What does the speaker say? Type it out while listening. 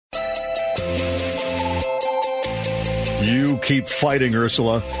You keep fighting,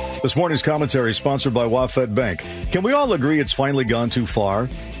 Ursula. This morning's commentary is sponsored by Wafed Bank. Can we all agree it's finally gone too far?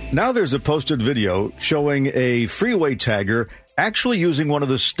 Now there's a posted video showing a freeway tagger actually using one of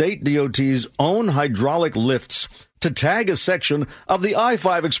the state DOT's own hydraulic lifts to tag a section of the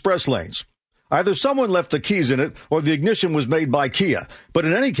I-5 express lanes. Either someone left the keys in it or the ignition was made by Kia. But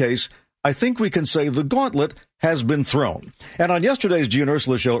in any case, I think we can say the gauntlet has been thrown. And on yesterday's G and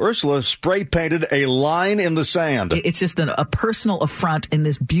Ursula show, Ursula spray painted a line in the sand. It's just a personal affront in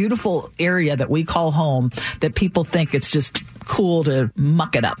this beautiful area that we call home that people think it's just cool to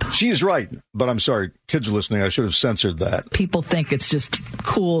muck it up. She's right, but I'm sorry, kids are listening. I should have censored that. People think it's just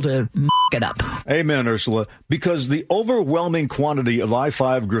cool to muck it up. Amen, Ursula, because the overwhelming quantity of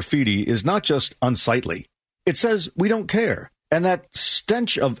I-5 graffiti is not just unsightly. It says we don't care. And that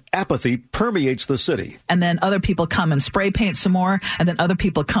stench of apathy permeates the city. And then other people come and spray paint some more, and then other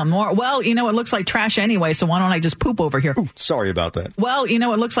people come more. Well, it looks like trash anyway, so why don't I just poop over here? Ooh, sorry about that. Well, it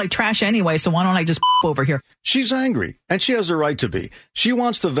looks like trash anyway, so why don't I just poop over here? She's angry, and she has a right to be. She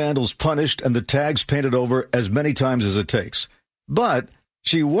wants the vandals punished and the tags painted over as many times as it takes. But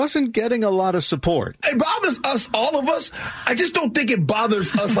she wasn't getting a lot of support. It bothers us, all of us. I just don't think it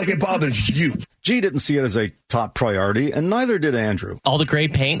bothers us like it bothers you. G didn't see it as a top priority, and neither did Andrew. All the gray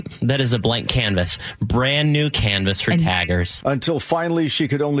paint, that is a blank canvas. Brand new canvas for taggers. Until finally she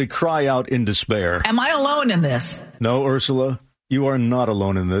could only cry out in despair. Am I alone in this? No, Ursula, you are not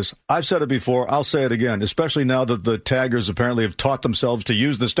alone in this. I've said it before, I'll say it again, especially now that the taggers apparently have taught themselves to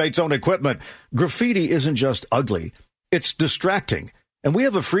use the state's own equipment. Graffiti isn't just ugly, it's distracting. And we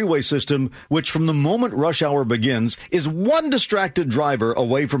have a freeway system which, from the moment rush hour begins, is one distracted driver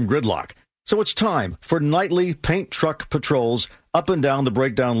away from gridlock. So it's time for nightly paint truck patrols up and down the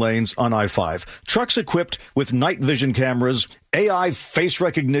breakdown lanes on I-5. Trucks equipped with night vision cameras, AI face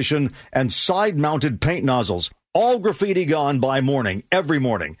recognition, and side-mounted paint nozzles. All graffiti gone by morning, every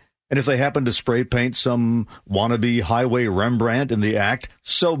morning. And if they happen to spray paint some wannabe highway Rembrandt in the act,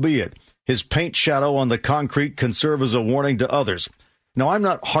 so be it. His paint shadow on the concrete can serve as a warning to others. Now, I'm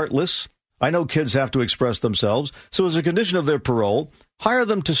not heartless. I know kids have to express themselves, so as a condition of their parole, hire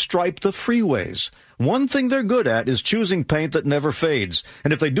them to stripe the freeways. One thing they're good at is choosing paint that never fades.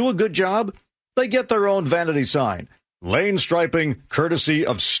 And if they do a good job, they get their own vanity sign. Lane striping, courtesy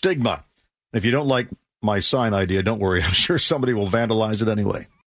of Stigma. If you don't like my sign idea, don't worry. I'm sure somebody will vandalize it anyway.